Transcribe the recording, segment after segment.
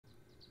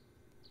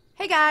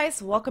Hey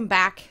guys, welcome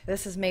back.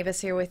 This is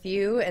Mavis here with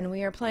you, and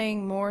we are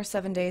playing more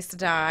 7 Days to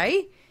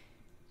Die.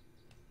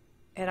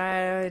 And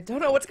I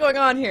don't know what's going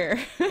on here.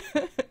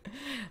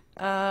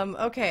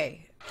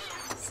 Okay.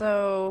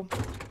 So,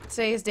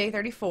 today is day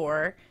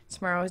 34,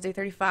 tomorrow is day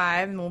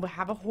 35, and we'll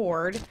have a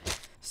horde.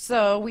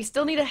 So, we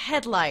still need a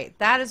headlight.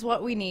 That is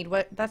what we need.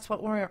 That's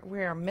what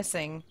we're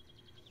missing.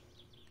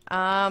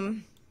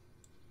 I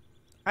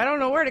don't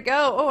know where to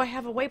go. Oh, I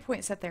have a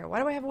waypoint set there.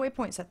 Why do I have a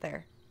waypoint set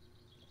there?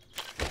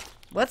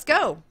 Let's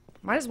go.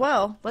 Might as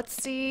well. Let's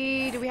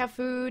see. Do we have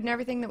food and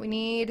everything that we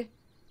need?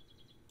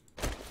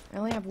 I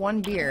only have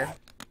one beer.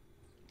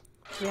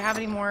 Do we have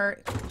any more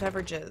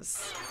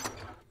beverages?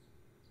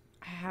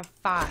 I have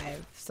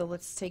 5, so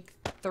let's take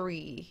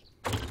 3.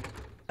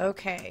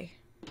 Okay.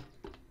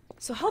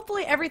 So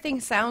hopefully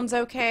everything sounds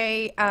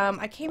okay.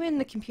 I came in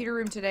the computer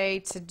room today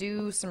to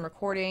do some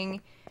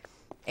recording,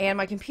 and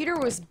my computer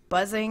was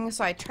buzzing,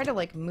 so I tried to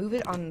like move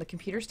it on the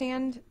computer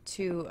stand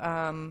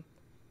to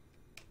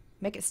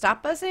make it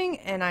stop buzzing,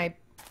 and I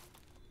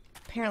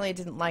apparently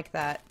didn't like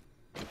that.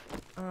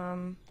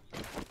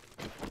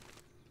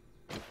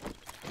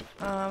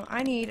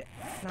 I need,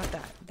 not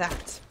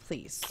that,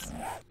 please.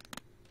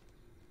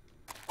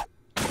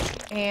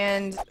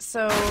 And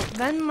so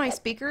then my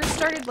speakers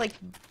started like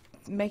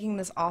making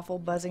this awful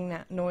buzzing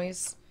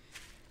noise.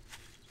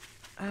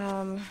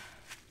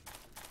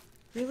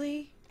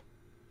 Really?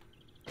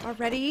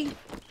 Already?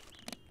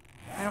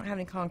 I don't have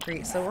any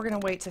concrete, so we're gonna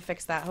wait to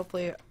fix that.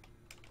 Hopefully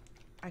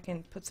I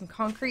can put some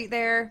concrete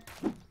there.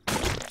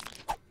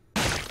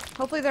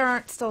 Hopefully there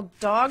aren't still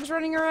dogs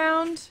running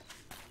around.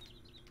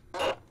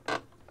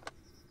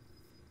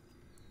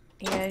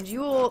 And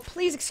you will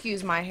please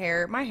excuse my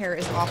hair. My hair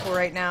is awful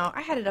right now.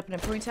 I had it up in a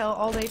ponytail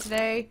all day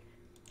today,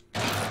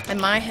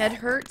 and my head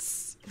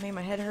hurts. It made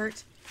my head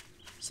hurt.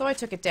 So I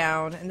took it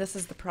down, and this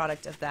is the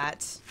product of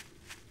that.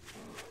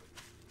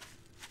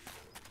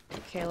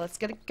 Okay, let's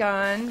get a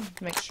gun.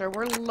 Make sure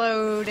we're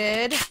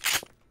loaded.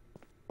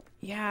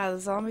 Yeah, the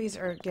zombies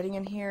are getting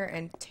in here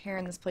and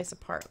tearing this place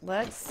apart.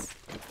 Let's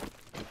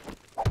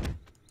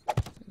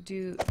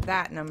do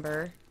that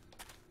number.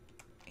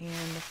 And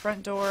the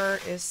front door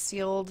is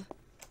sealed.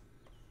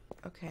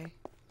 Okay.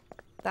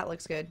 That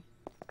looks good.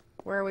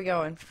 Where are we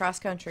going?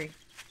 Cross country.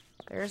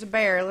 There's a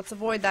bear. Let's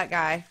avoid that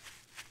guy.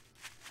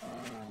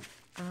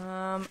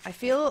 I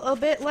feel a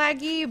bit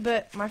laggy,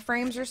 but my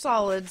frames are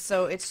solid,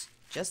 so it's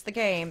just the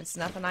game. It's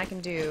nothing I can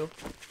do.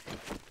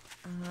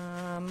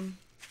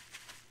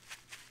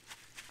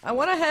 I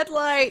want a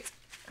headlight!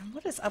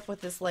 What is up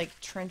with this, like,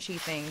 trenchy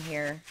thing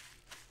here?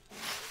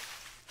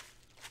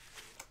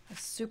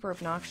 It's super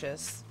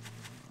obnoxious.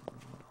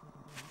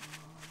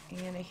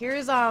 And I hear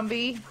a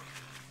zombie.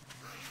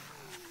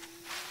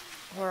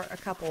 Or a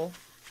couple.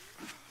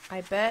 I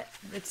bet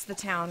it's the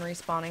town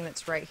respawning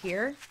that's right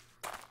here.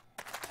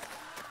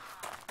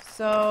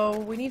 So,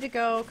 we need to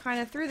go kind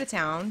of through the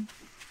town.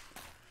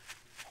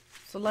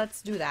 So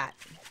let's do that.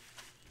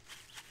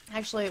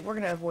 Actually, we're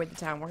going to avoid the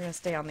town. We're going to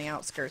stay on the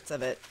outskirts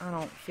of it. I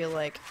don't feel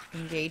like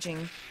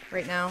engaging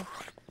right now.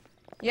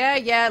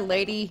 Yeah,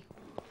 lady.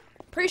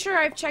 Pretty sure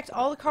I've checked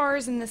all the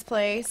cars in this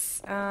place.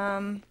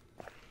 Oh,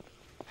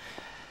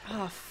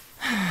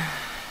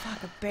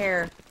 fuck, a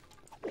bear.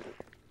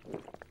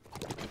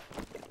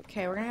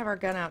 Okay, we're going to have our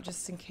gun out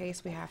just in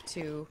case we have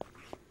to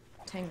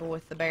tangle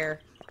with the bear.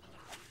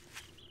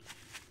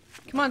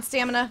 Come on,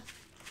 stamina.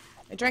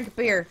 I drank a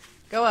beer.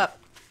 Go up.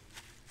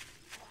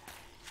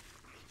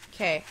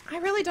 Okay, I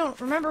really don't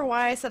remember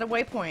why I said a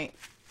waypoint.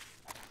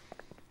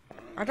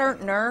 I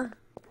don't know.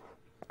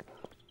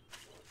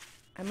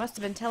 I must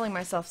have been telling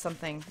myself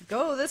something.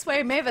 Go this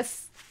way,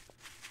 Mavis.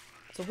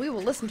 So we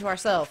will listen to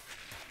ourselves.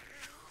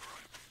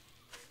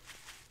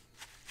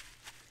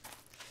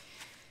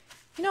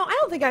 You know, I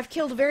don't think I've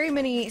killed very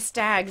many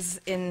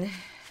stags in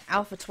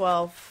Alpha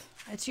 12.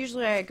 It's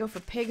usually I go for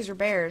pigs or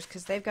bears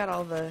because they've got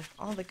all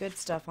the good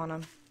stuff on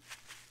them.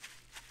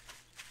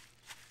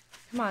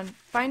 Come on,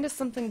 find us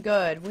something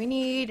good. We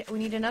need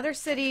another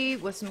city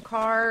with some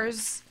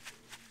cars.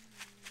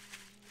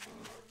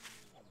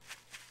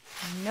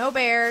 No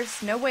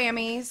bears, no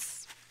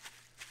whammies.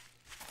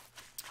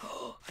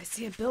 Oh, I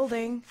see a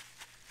building.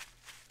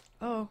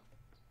 Oh.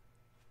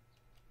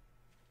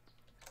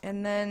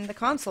 And then the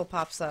console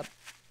pops up.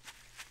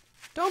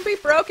 Don't be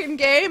broken,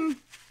 game!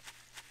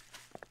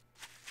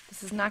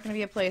 This is not going to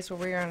be a place where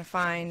we're going to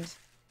find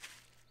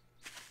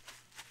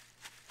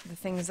the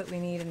things that we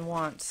need and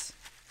want.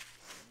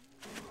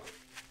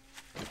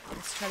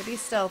 Let's try to be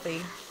stealthy.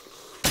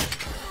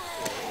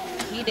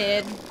 He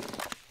did.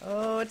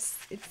 Oh, it's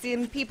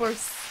in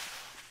peepers.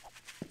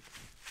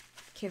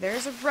 Okay,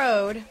 there's a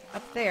road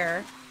up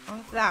there.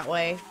 Off that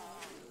way.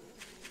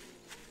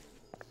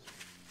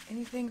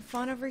 Anything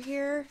fun over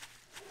here?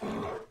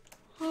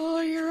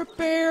 Oh, you're a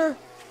bear.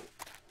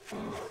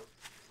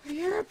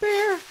 You're a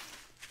bear.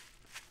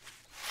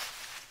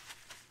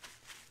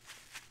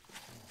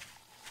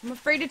 I'm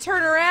afraid to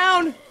turn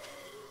around.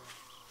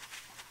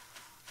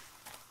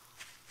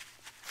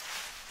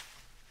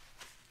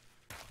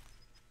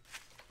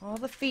 All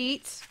the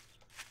feet.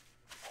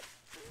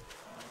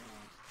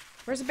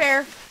 Where's a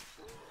bear?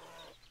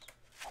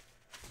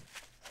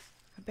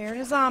 A bear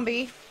and a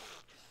zombie.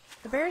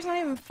 The bear's not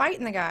even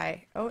fighting the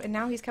guy. Oh, and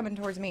now he's coming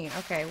towards me.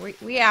 Okay,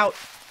 we out.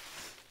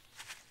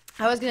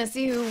 I was gonna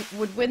see who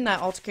would win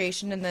that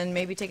altercation and then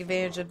maybe take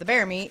advantage of the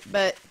bear meat,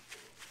 but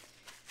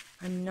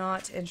I'm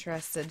not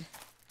interested.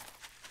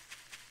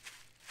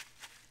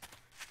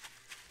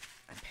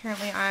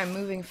 Apparently I am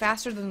moving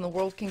faster than the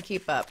world can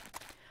keep up.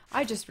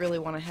 I just really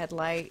want a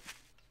headlight.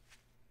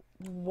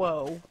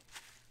 Whoa.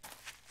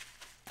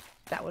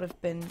 That would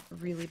have been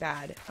really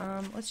bad.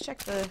 Let's check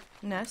the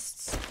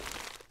nests.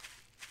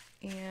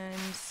 And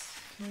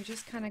can we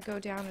just kind of go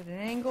down at an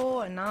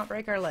angle and not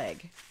break our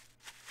leg?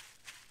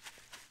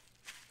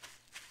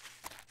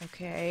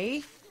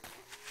 Okay.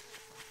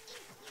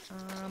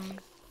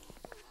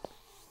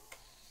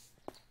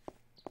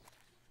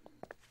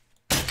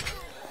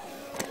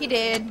 He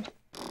did.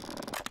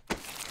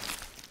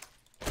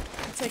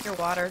 I'll take your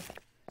water.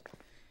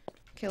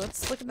 Okay,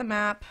 let's look at the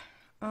map.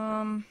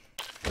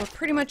 We're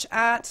pretty much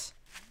at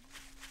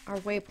our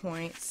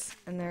waypoints,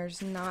 and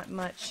there's not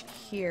much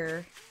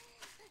here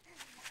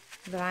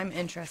that I'm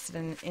interested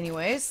in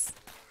anyways.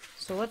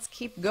 So let's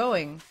keep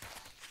going.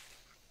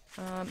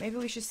 Maybe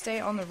we should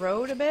stay on the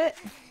road a bit.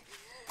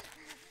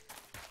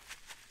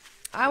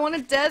 I want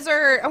a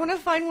desert! I want to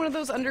find one of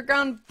those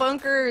underground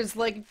bunkers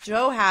like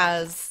Joe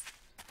has.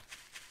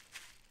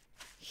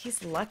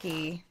 He's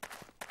lucky.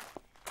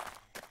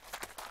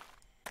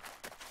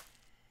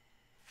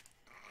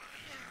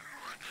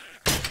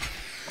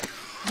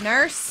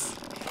 Nurse?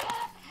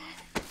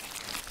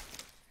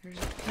 There's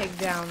a pig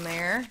down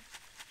there.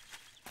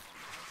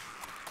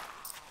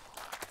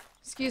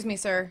 Excuse me,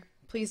 sir.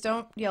 Please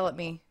don't yell at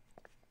me.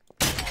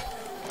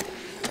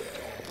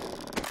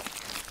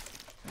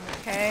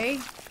 Okay.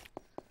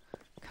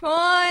 Come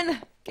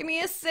on! Give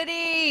me a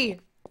city!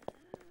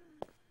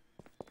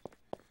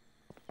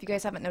 If you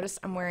guys haven't noticed,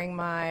 I'm wearing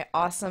my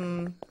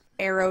awesome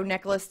arrow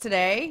necklace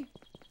today.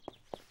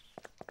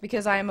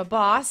 Because I am a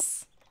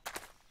boss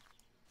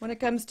when it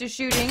comes to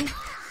shooting.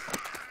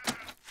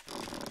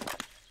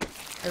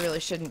 I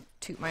really shouldn't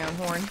toot my own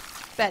horn.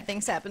 Bad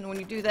things happen when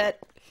you do that.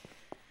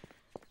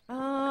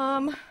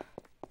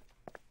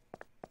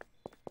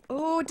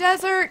 Oh,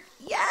 desert!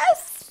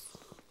 Yes!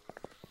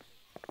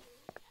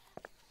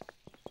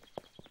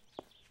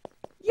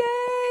 Yay,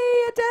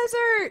 a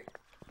desert!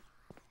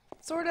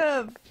 Sort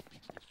of.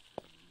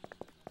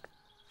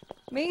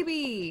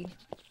 Maybe.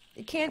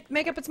 It can't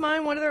make up its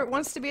mind whether it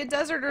wants to be a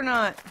desert or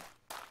not.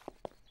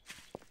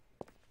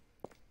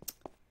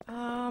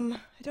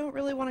 I don't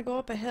really want to go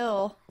up a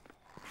hill.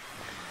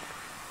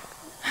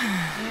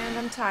 And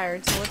I'm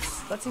tired, so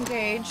let's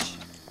engage.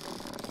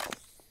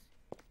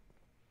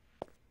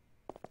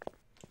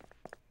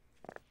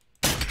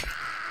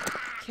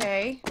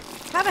 Okay.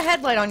 Have a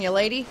headlight on you,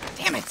 lady.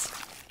 Damn it!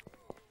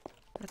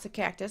 That's a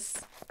cactus.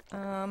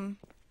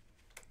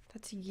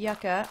 That's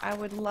yucca. I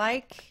would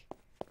like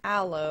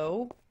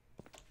aloe.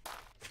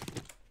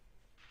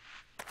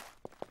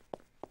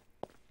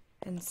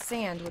 And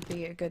sand would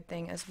be a good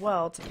thing as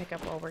well to pick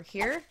up over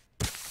here.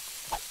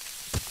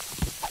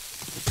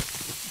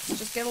 Let's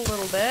just get a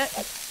little bit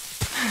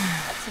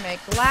to make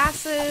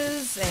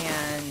glasses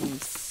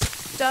and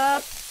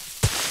stuff.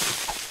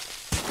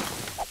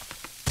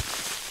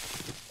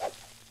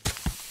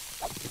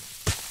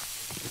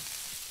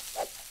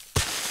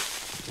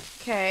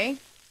 Okay.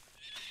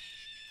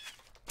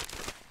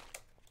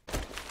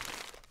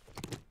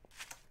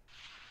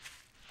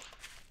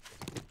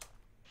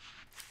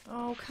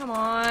 Oh, come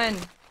on.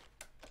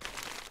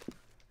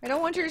 I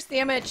don't want your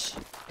sandwich.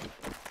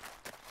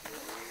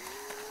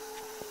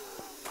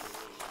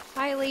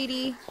 Hi,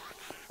 lady.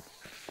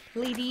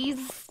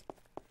 Ladies.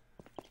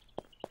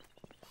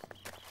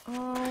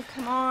 Oh,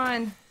 come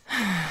on.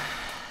 I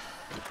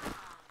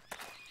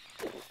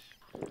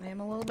am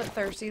a little bit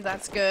thirsty.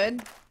 That's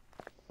good.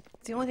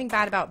 The only thing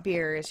bad about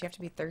beer is you have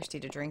to be thirsty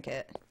to drink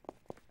it.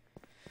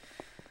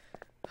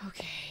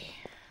 Okay.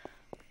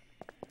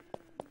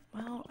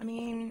 Well, I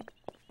mean,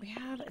 we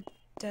have a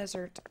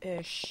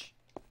desert-ish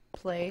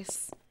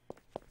place.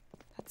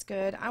 That's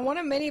good. I want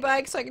a mini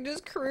bike so I can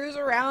just cruise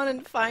around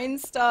and find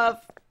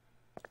stuff.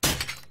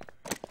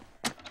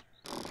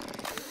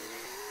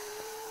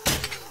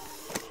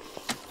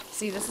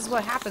 See, this is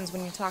what happens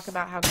when you talk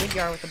about how good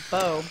you are with a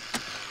bow.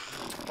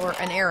 Or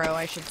an arrow,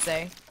 I should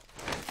say.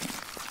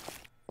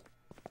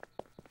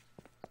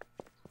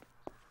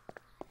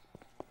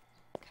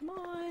 Come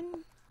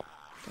on.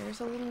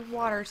 There's a little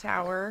water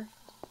tower.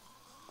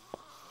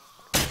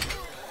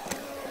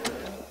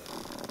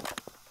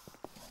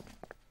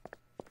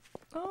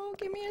 Oh,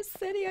 give me a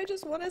city. I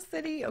just want a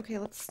city. Okay,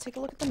 let's take a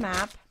look at the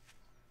map.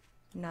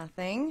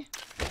 Nothing.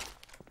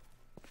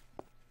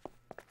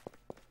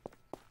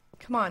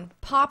 Come on,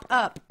 pop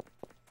up.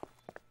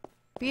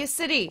 Be a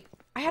city.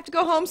 I have to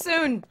go home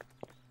soon.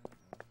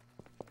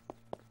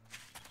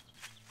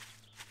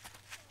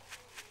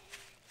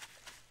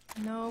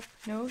 Nope,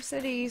 no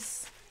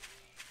cities.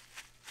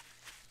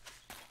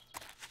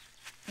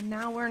 And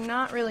now we're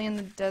not really in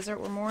the desert,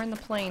 we're more in the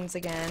plains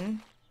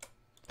again.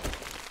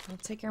 I'll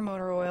take your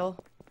motor oil.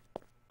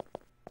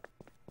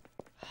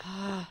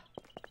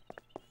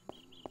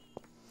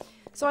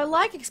 So I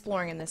like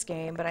exploring in this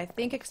game, but I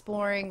think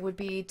exploring would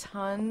be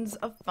tons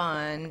of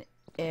fun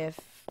if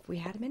we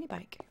had a mini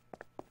bike.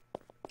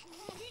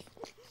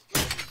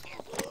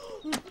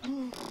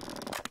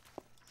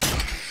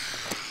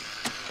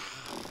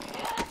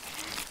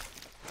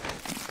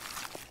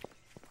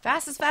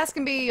 Fast as fast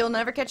can be, you'll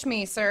never catch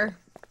me, sir.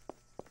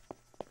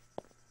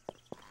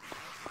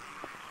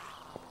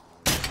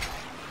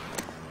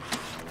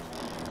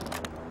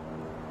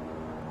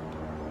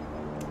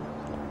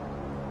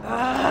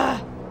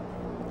 Ah!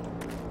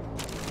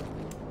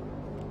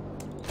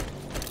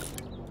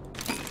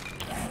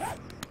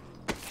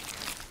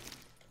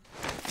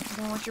 I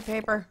don't want your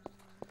paper.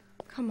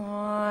 Come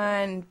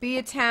on, be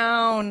a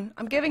town.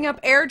 I'm giving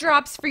up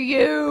airdrops for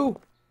you.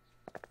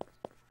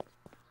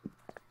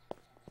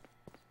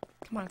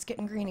 Come on, it's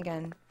getting green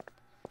again.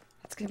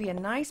 It's gonna be a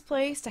nice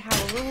place to have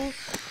a little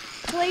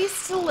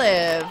place to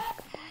live.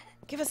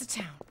 Give us a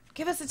town.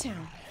 Give us a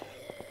town.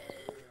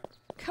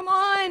 Come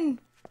on.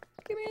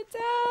 Give me a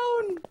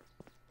town.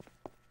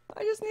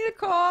 I just need a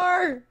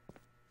car.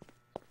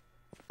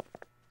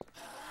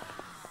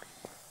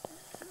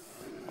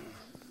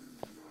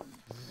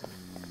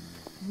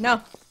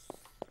 No.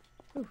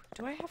 Ooh,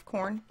 do I have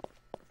corn?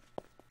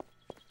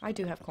 I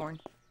do have corn.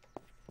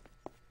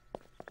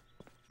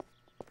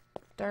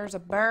 There's a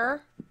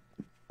bear.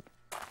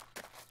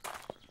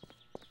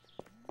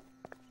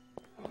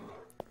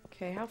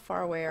 Okay, how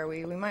far away are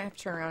we? We might have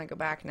to turn around and go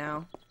back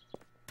now.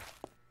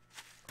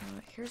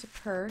 Here's a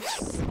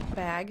purse,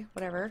 bag,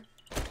 whatever.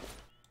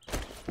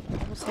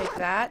 We'll take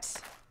that.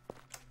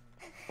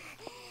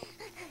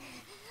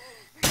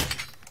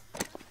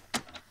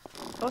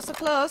 Oh, so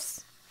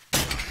close.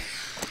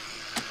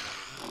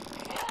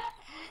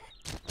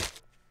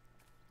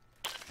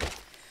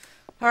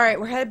 Alright,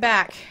 we're headed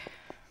back.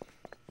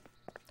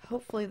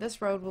 Hopefully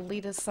this road will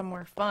lead us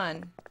somewhere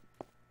fun.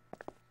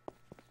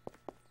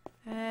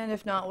 And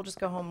if not, we'll just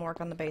go home and work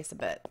on the base a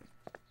bit.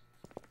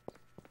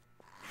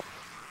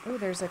 Oh,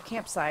 there's a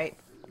campsite.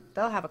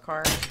 They'll have a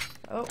car.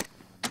 Oh.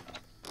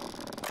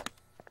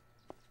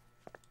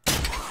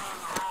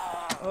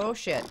 Oh,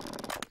 shit.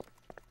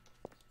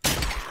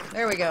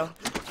 There we go.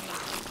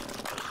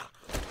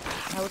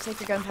 I will take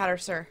your gunpowder,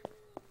 sir.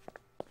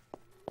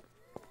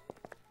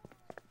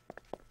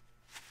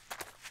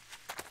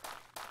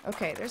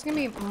 Okay, there's gonna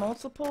be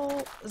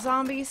multiple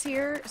zombies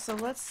here, so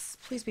let's...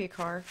 Please be a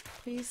car.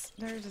 Please?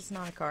 There's just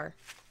not a car.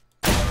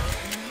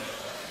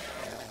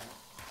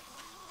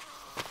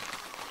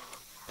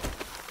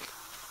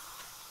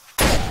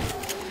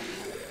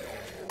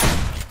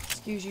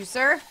 Excuse you,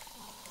 sir.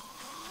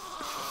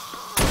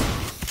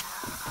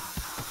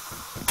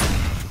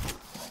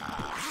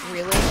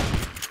 Really?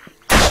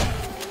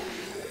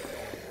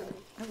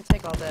 I will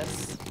take all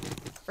this.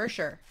 For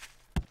sure.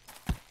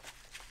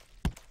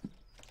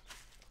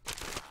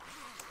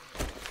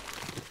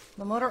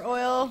 The motor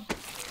oil.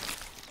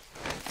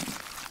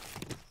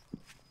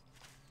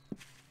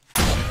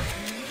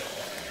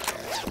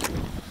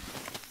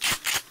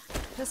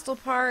 Pistol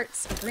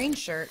parts. A green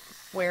shirt.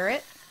 Wear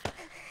it.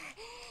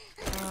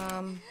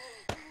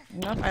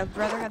 Nope, I'd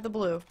rather have the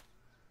blue.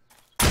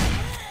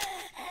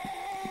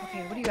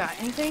 Okay, what do you got?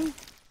 Anything?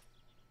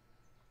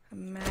 A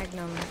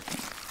magnum.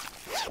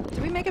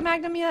 Did we make a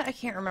magnum yet? I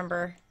can't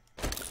remember.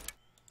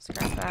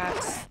 Scrap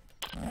that.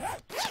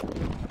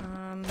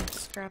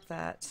 Scrap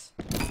that.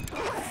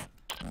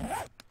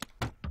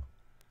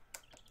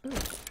 Ooh,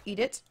 eat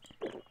it.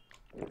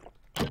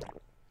 Let's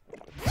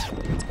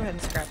go ahead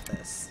and scrap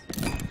this.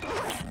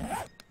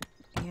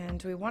 And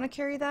do we want to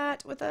carry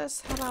that with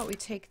us? How about we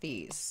take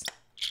these?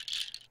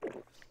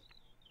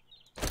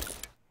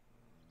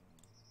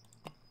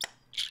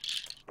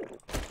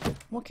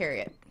 We'll carry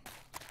it.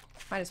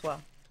 Might as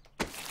well.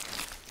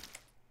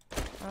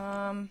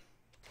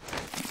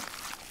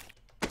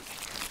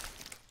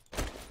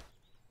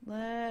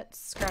 Let's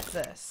scrap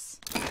this.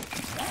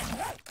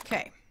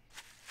 Okay.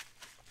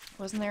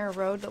 Wasn't there a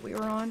road that we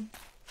were on?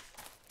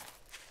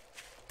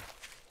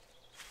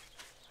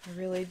 I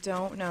really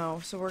don't know.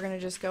 So we're gonna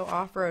just go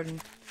off-roading.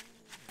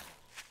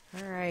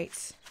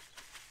 Alright.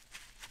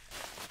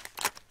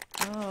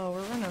 Oh,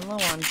 we're running low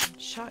on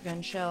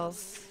shotgun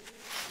shells.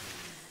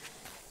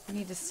 We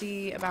need to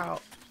see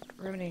about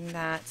remedying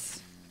that.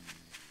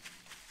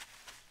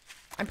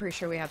 I'm pretty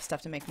sure we have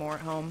stuff to make more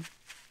at home.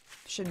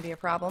 Shouldn't be a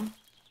problem.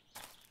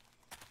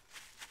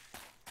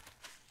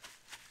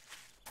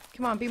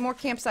 Come on, be more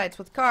campsites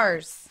with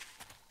cars.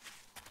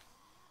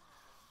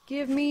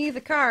 Give me the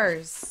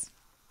cars.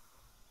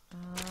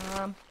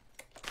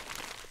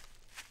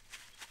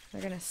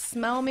 They're gonna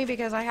smell me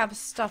because I have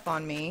stuff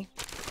on me.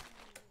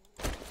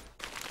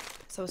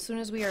 So as soon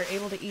as we are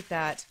able to eat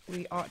that,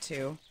 we ought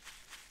to.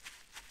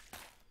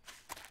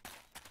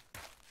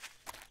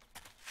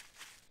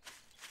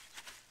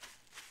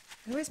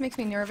 It always makes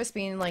me nervous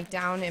being like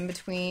down in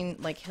between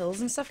like hills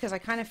and stuff because I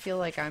kind of feel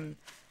like I'm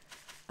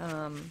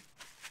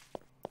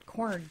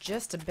cornered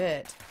just a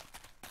bit.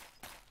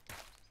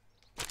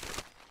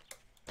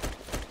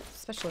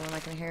 especially when I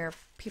can hear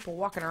people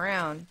walking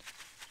around.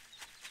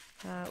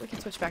 We can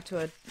switch back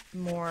to a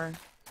more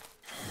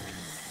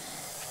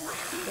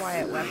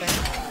quiet weapon.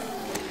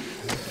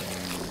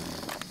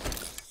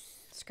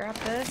 Scrap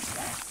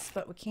this,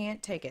 but we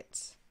can't take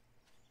it.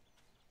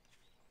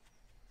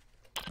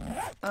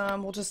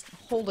 We'll just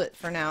hold it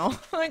for now,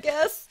 I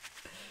guess.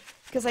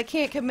 Because I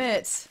can't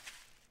commit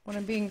when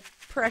I'm being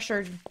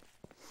pressured.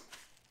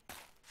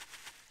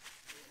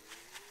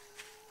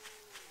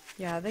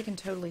 Yeah, they can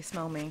totally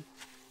smell me.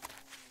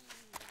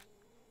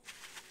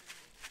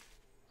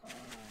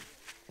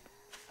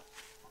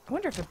 I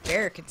wonder if a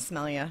bear can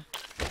smell you.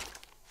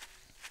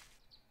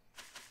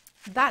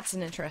 That's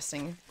an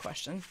interesting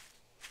question.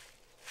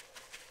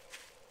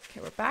 Okay,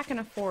 we're back in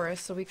a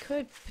forest, so we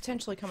could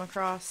potentially come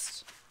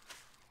across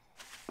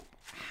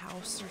a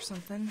house or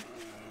something.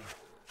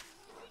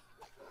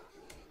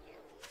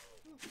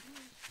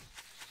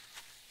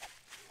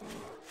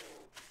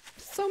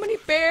 So many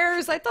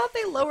bears! I thought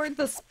they lowered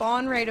the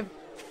spawn rate of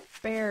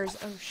bears.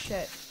 Oh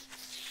shit.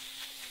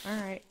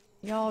 Alright.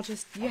 Y'all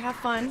just, you have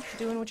fun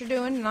doing what you're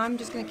doing, and I'm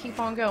just gonna keep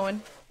on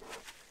going.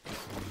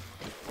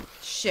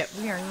 Shit,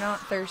 we are not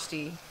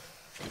thirsty.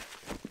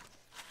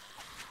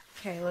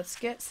 Okay, let's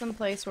get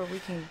someplace where we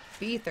can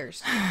be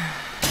thirsty.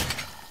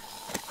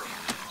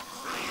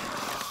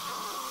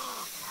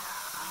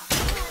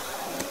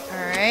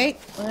 Alright,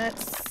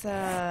 let's,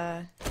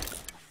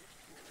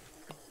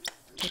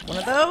 take one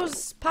of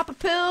those, pop a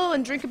pill,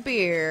 and drink a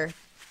beer.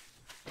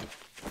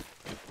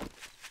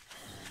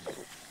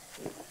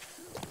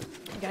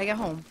 Gotta get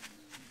home.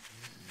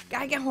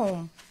 Gotta get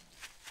home.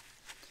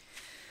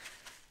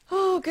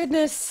 Oh,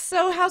 goodness.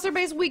 So, how's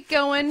everybody's week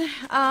going?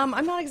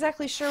 I'm not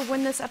exactly sure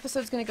when this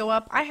episode's gonna go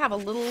up. I have a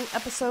little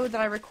episode that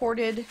I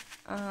recorded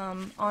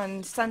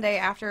on Sunday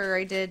after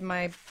I did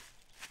my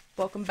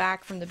welcome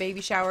back from the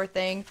baby shower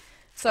thing.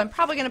 So, I'm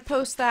probably gonna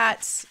post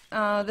that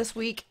this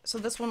week. So,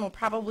 this one will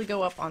probably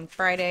go up on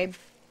Friday.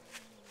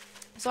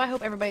 So, I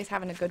hope everybody's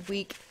having a good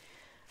week.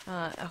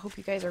 I hope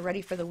you guys are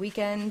ready for the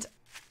weekend.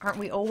 Aren't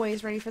we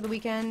always ready for the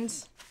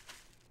weekend?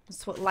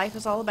 That's what life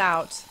is all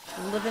about.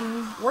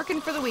 Living,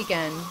 working for the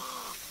weekend.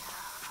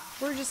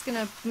 We're just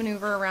gonna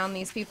maneuver around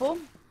these people.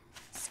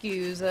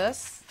 Excuse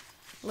us,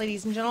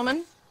 ladies and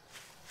gentlemen.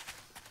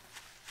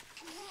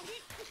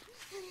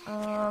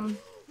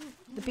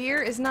 The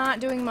beer is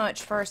not doing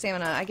much for our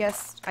stamina. I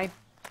guess I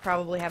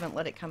probably haven't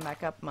let it come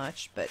back up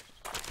much, but...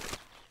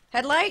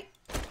 Headlight?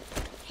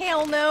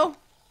 Hell no!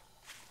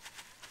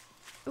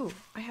 Ooh,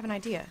 I have an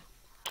idea.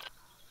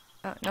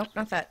 Nope,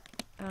 not that.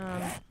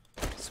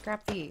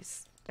 Scrap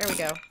these. There we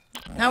go.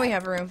 Now we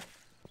have room.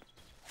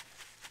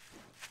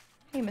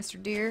 Hey,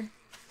 Mr. Deer.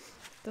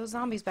 Those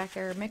zombies back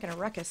there are making a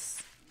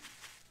ruckus.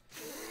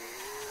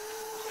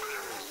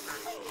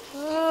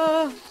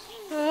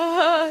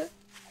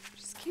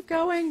 Just keep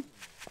going.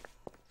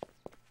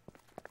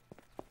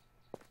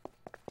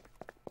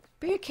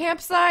 Be a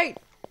campsite!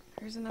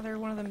 Here's another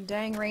one of them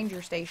dang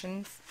ranger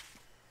stations.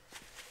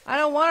 I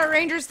don't want a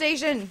ranger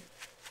station!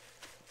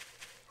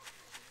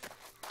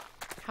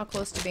 How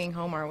close to being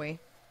home are we?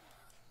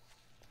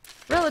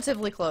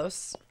 Relatively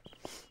close.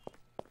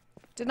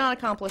 Did not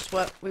accomplish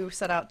what we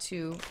set out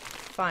to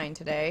find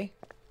today.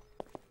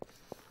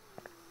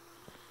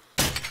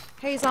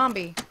 Hey,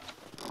 zombie.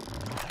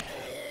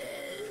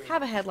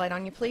 Have a headlight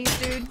on you, please,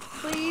 dude.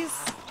 Please.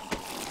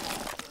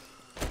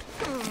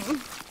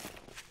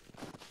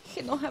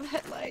 You don't have a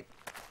headlight.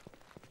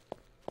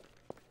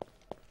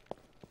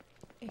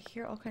 I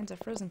hear all kinds of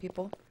frozen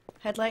people.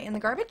 Headlight in the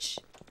garbage?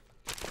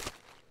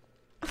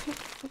 I'm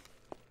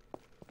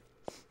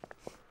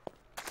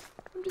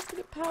just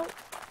gonna pout.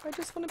 I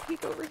just want to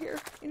peek over here.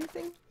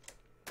 Anything?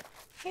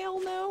 Hell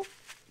no.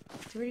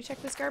 Did we already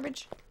check this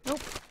garbage?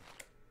 Nope.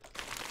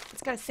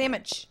 It's got a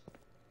sandwich.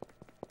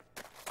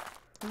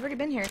 We've already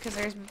been here because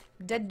there's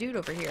a dead dude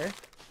over here.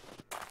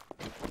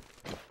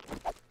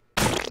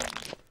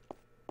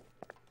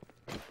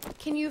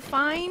 Can you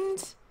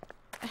find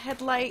a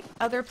headlight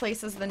other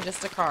places than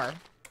just a car?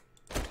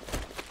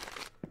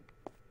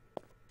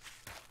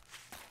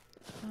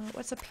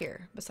 What's up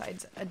here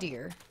besides a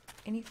deer?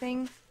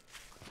 Anything?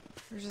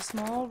 There's a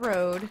small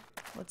road.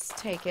 Let's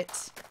take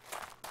it.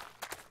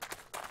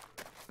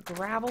 A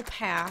gravel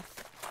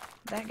path.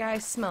 That guy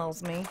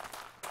smells me.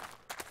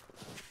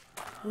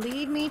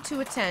 Lead me to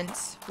a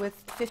tent with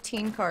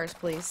 15 cars,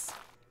 please.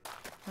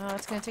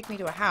 It's gonna take me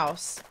to a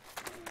house.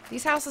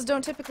 These houses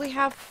don't typically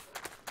have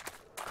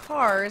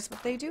cars,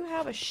 but they do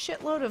have a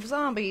shitload of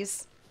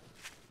zombies.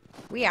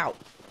 We out.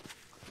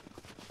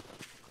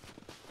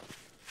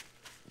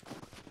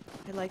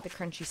 I like the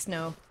crunchy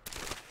snow.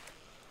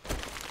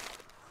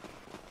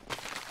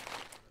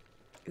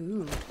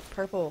 Ooh,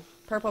 purple.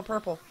 Purple,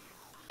 purple.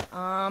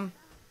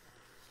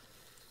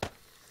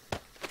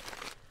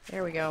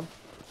 There we go.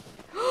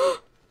 Oh,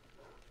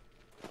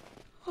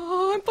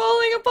 I'm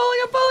falling, I'm falling,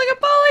 I'm falling, I'm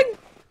falling!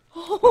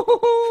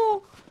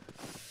 Oh,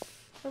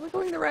 are we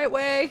going the right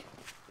way?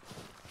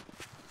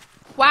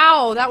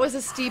 Wow, that was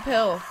a steep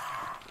hill.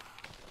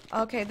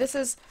 Okay, this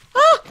is...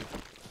 Ah!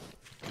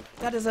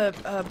 That is a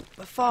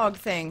fog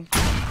thing.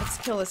 Let's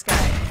kill this guy.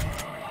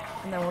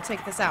 And then we'll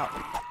take this out.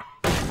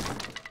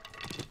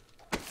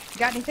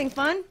 Got anything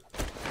fun?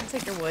 I'll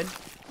take your wood.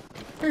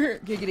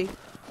 Giggity.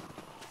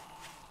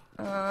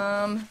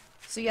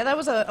 So yeah, that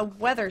was a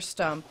weather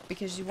stump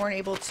because you weren't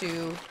able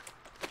to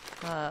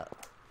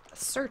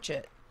search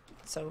it.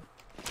 So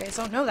you guys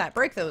don't know that.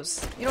 Break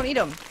those. You don't need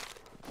them.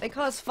 They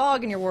cause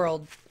fog in your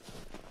world.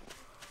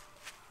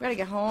 We gotta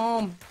get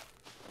home.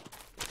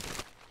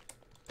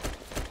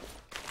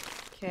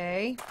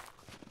 Okay.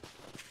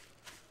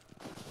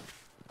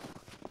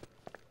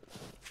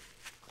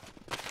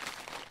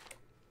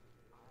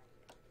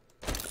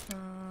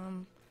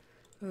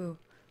 Ooh.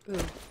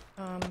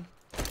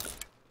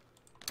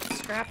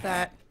 Scrap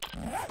that.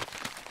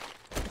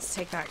 Let's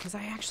take that, because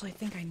I actually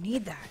think I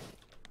need that.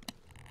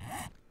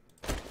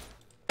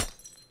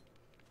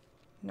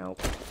 Nope.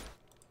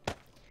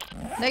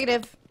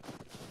 Negative.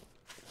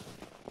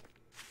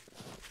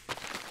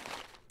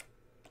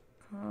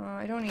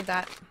 I don't need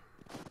that.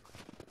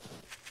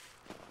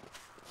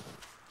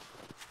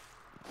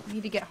 I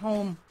need to get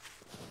home.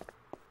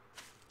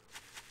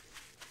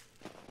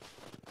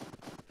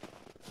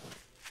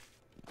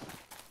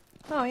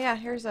 Oh yeah,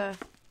 here's a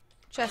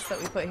chest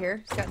that we put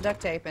here. It's got duct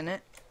tape in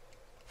it.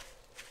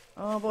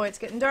 Oh boy, it's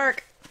getting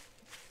dark.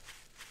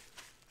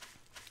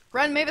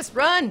 Run, Mavis,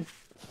 run!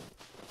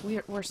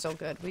 We're so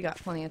good. We got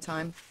plenty of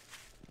time.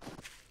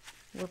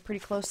 We're pretty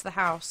close to the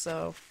house,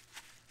 so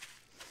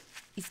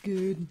it's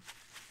good.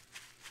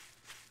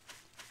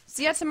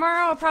 So yeah,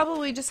 tomorrow I'll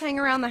probably just hang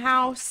around the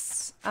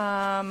house.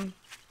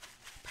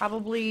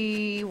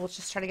 Probably we'll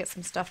just try to get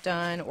some stuff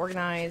done,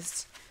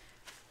 organized.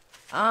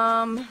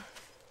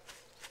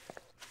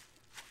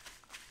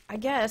 I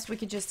guess we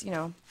could just, you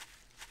know,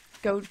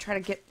 go try to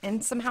get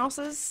in some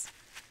houses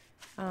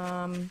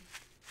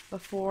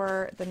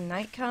before the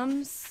night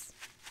comes.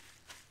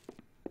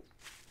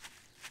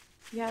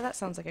 Yeah, that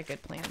sounds like a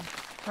good plan.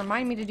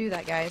 Remind me to do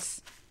that,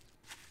 guys.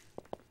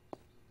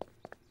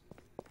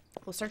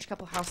 We'll search a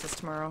couple houses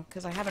tomorrow,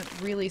 because I haven't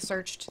really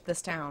searched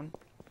this town.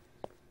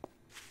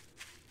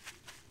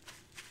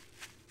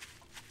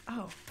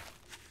 Oh.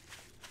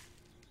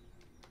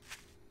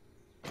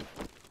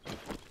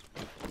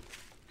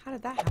 How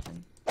did that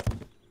happen?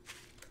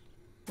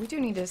 We do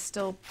need to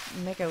still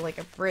make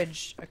a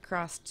bridge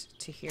across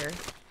to here.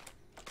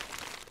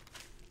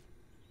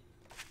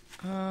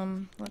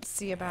 Let's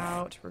see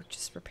about... We're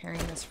just repairing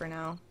this for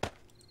now.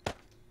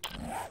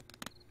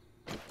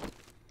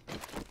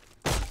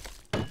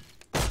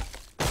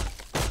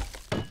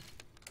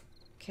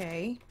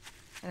 Okay.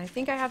 And I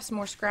think I have some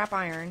more scrap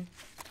iron.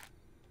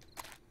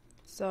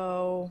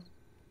 So...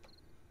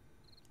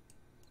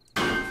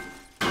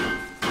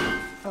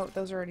 Oh,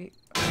 those are already...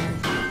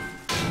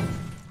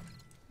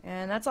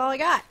 And that's all I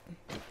got.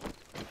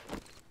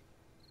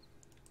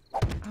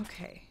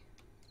 Okay.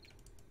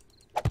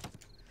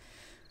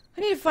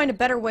 I need to find a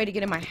better way to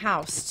get in my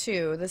house,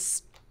 too.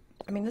 This...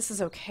 I mean, this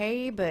is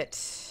okay, but...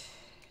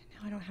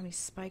 Now I don't have any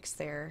spikes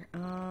there.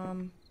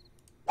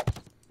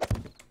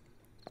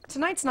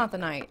 Tonight's not the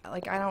night.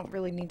 Like, I don't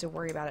really need to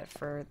worry about it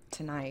for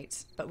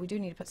tonight. But we do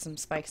need to put some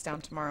spikes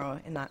down tomorrow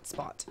in that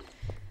spot.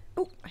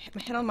 Oh, I hit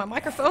my head on my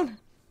microphone.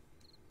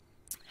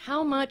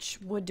 How much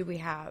wood do we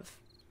have?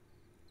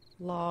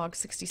 Log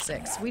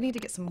 66. We need to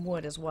get some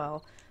wood as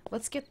well.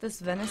 Let's get this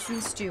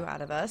venison stew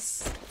out of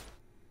us.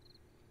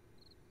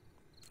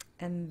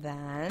 And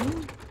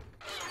then...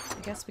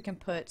 I guess we can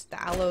put the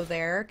aloe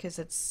there, because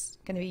it's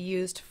going to be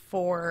used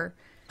for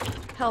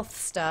health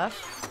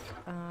stuff.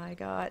 I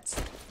got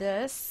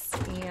this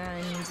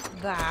and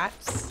that.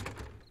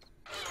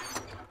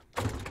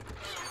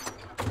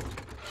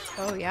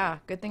 Oh yeah,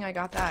 good thing I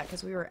got that,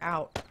 because we were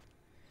out.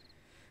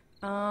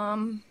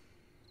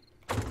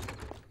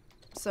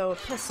 So a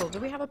pistol. Do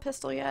we have a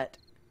pistol yet?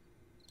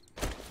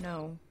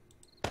 No.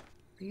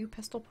 Are you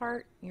pistol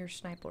part? You're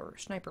sniper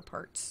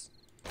parts.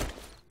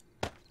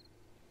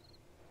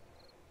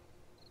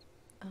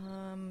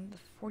 The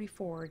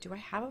 44. Do I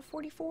have a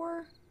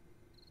 44?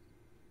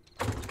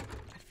 I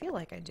feel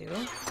like I do.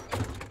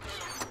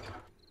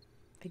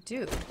 I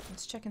do.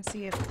 Let's check and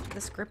see if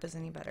this grip is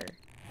any better.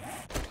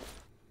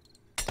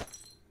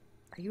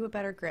 Are you a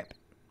better grip?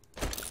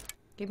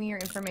 Give me your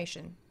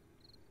information.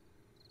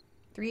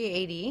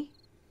 380.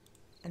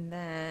 And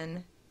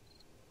then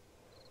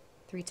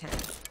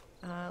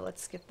 310.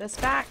 Let's get this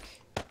back.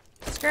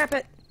 Scrap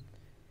it.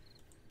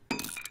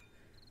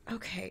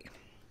 Okay.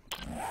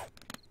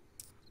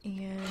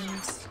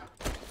 And...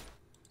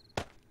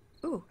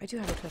 Ooh, I do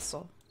have a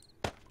pistol.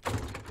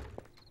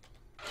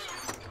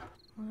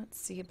 Let's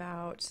see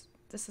about...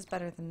 This is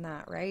better than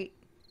that, right?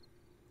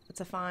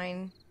 It's a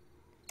fine...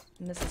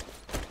 And this is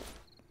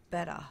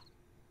better.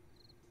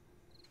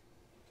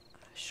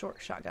 Short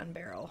shotgun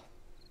barrel.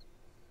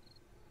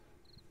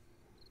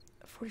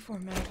 44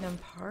 Magnum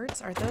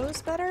parts. Are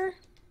those better?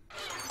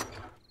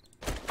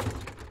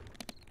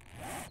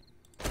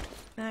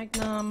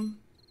 Magnum...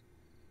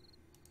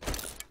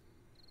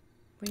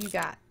 What do you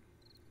got?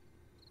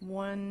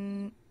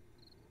 One...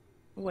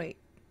 Wait.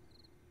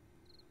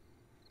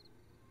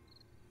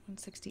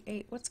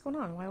 168. What's going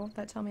on? Why won't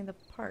that tell me the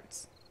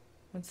parts?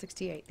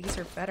 168. These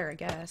are better, I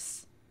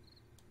guess.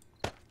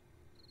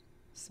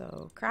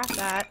 So, craft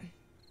that.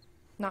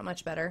 Not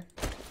much better.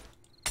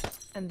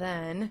 And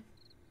then,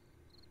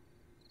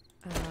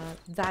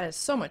 that is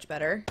so much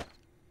better.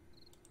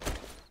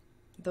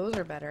 Those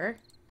are better.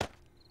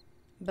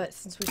 But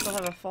since we still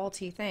have a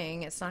faulty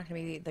thing, it's not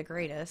going to be the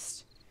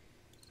greatest.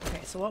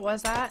 Okay, so what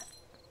was that?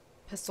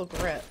 Pistol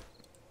grip.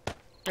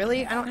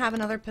 Really? I don't have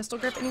another pistol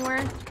grip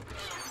anywhere?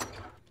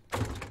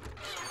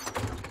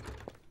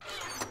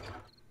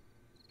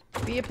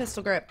 Be a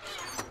pistol grip.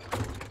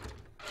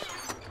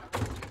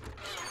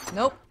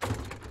 Nope.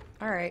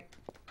 Alright.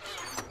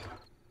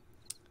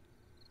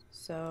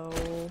 So...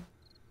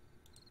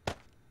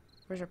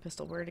 where's our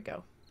pistol? Where'd it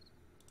go?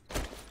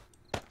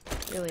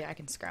 Really, I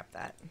can scrap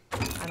that.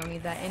 I don't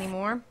need that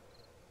anymore.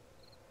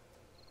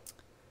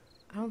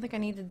 I don't think I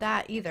needed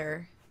that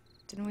either.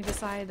 Didn't we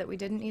decide that we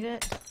didn't need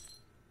it?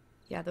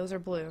 Yeah, those are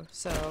blue,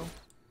 so...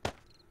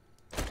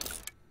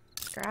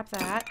 scrap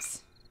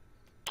that.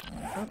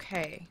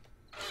 Okay.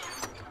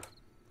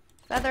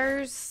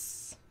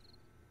 Feathers.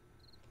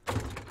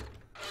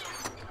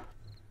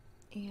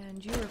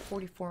 And you are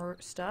 44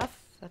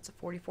 stuff. That's a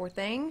 44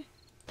 thing.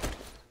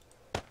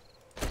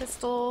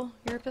 Pistol.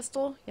 You're a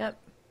pistol? Yep.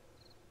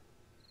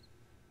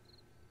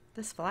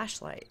 This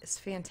flashlight is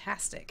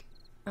fantastic.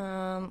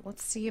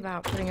 Let's see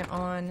about putting it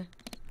on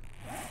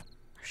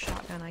our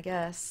shotgun, I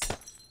guess.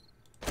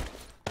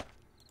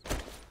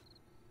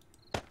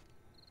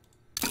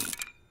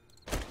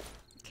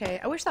 Okay,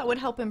 I wish that would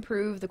help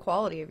improve the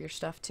quality of your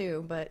stuff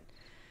too, but...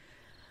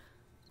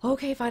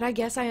 okay, fine, I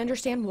guess I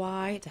understand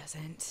why it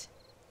doesn't.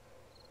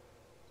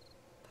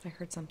 Thought I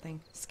heard something.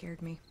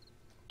 Scared me.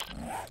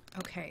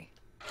 Okay.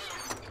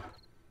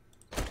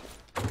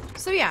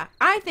 So yeah,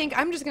 I think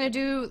I'm just going to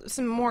do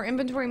some more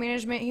inventory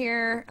management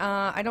here.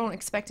 I don't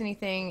expect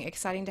anything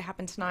exciting to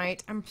happen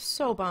tonight. I'm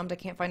so bummed I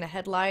can't find a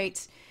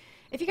headlight.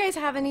 If you guys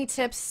have any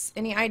tips,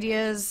 any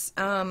ideas,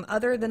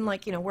 other than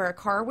like, you know, where a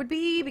car would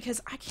be,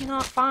 because I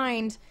cannot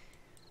find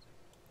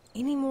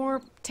any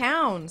more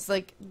towns.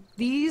 Like,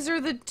 these are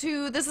the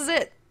two, this is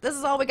it. This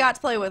is all we got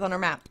to play with on our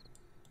map.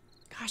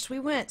 Gosh, we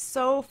went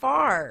so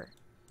far.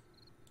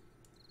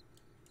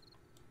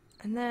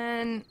 And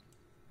then...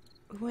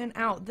 we went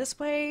out this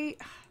way.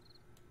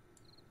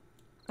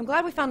 I'm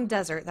glad we found a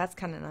desert. That's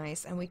kind of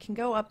nice. And we can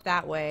go up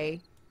that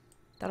way.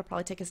 That'll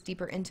probably take us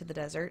deeper into the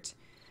desert.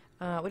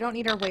 We don't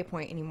need our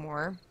waypoint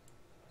anymore.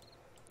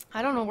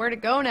 I don't know where to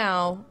go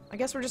now. I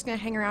guess we're just going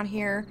to hang around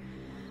here.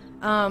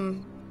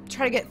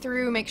 Try to get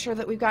through, make sure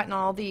that we've gotten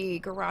all the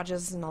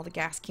garages and all the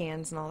gas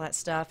cans and all that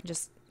stuff. And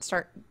just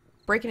start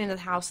breaking into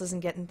the houses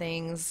and getting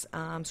things,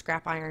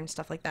 scrap iron,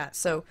 stuff like that.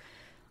 So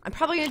I'm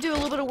probably going to do a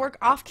little bit of work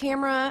off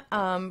camera.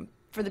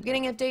 For the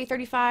beginning of day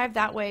 35,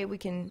 that way we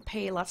can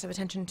pay lots of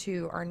attention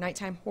to our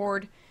nighttime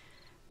horde.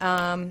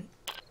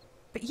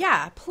 But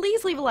yeah,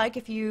 please leave a like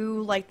if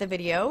you liked the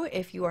video.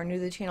 If you are new to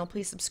the channel,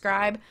 please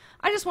subscribe.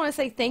 I just want to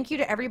say thank you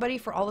to everybody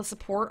for all the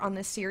support on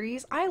this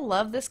series. I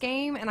love this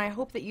game, and I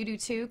hope that you do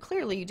too.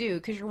 Clearly you do,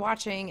 because you're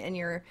watching and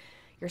you're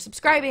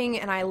subscribing,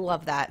 and I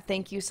love that.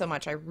 Thank you so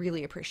much. I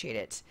really appreciate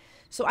it.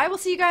 So I will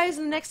see you guys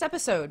in the next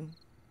episode.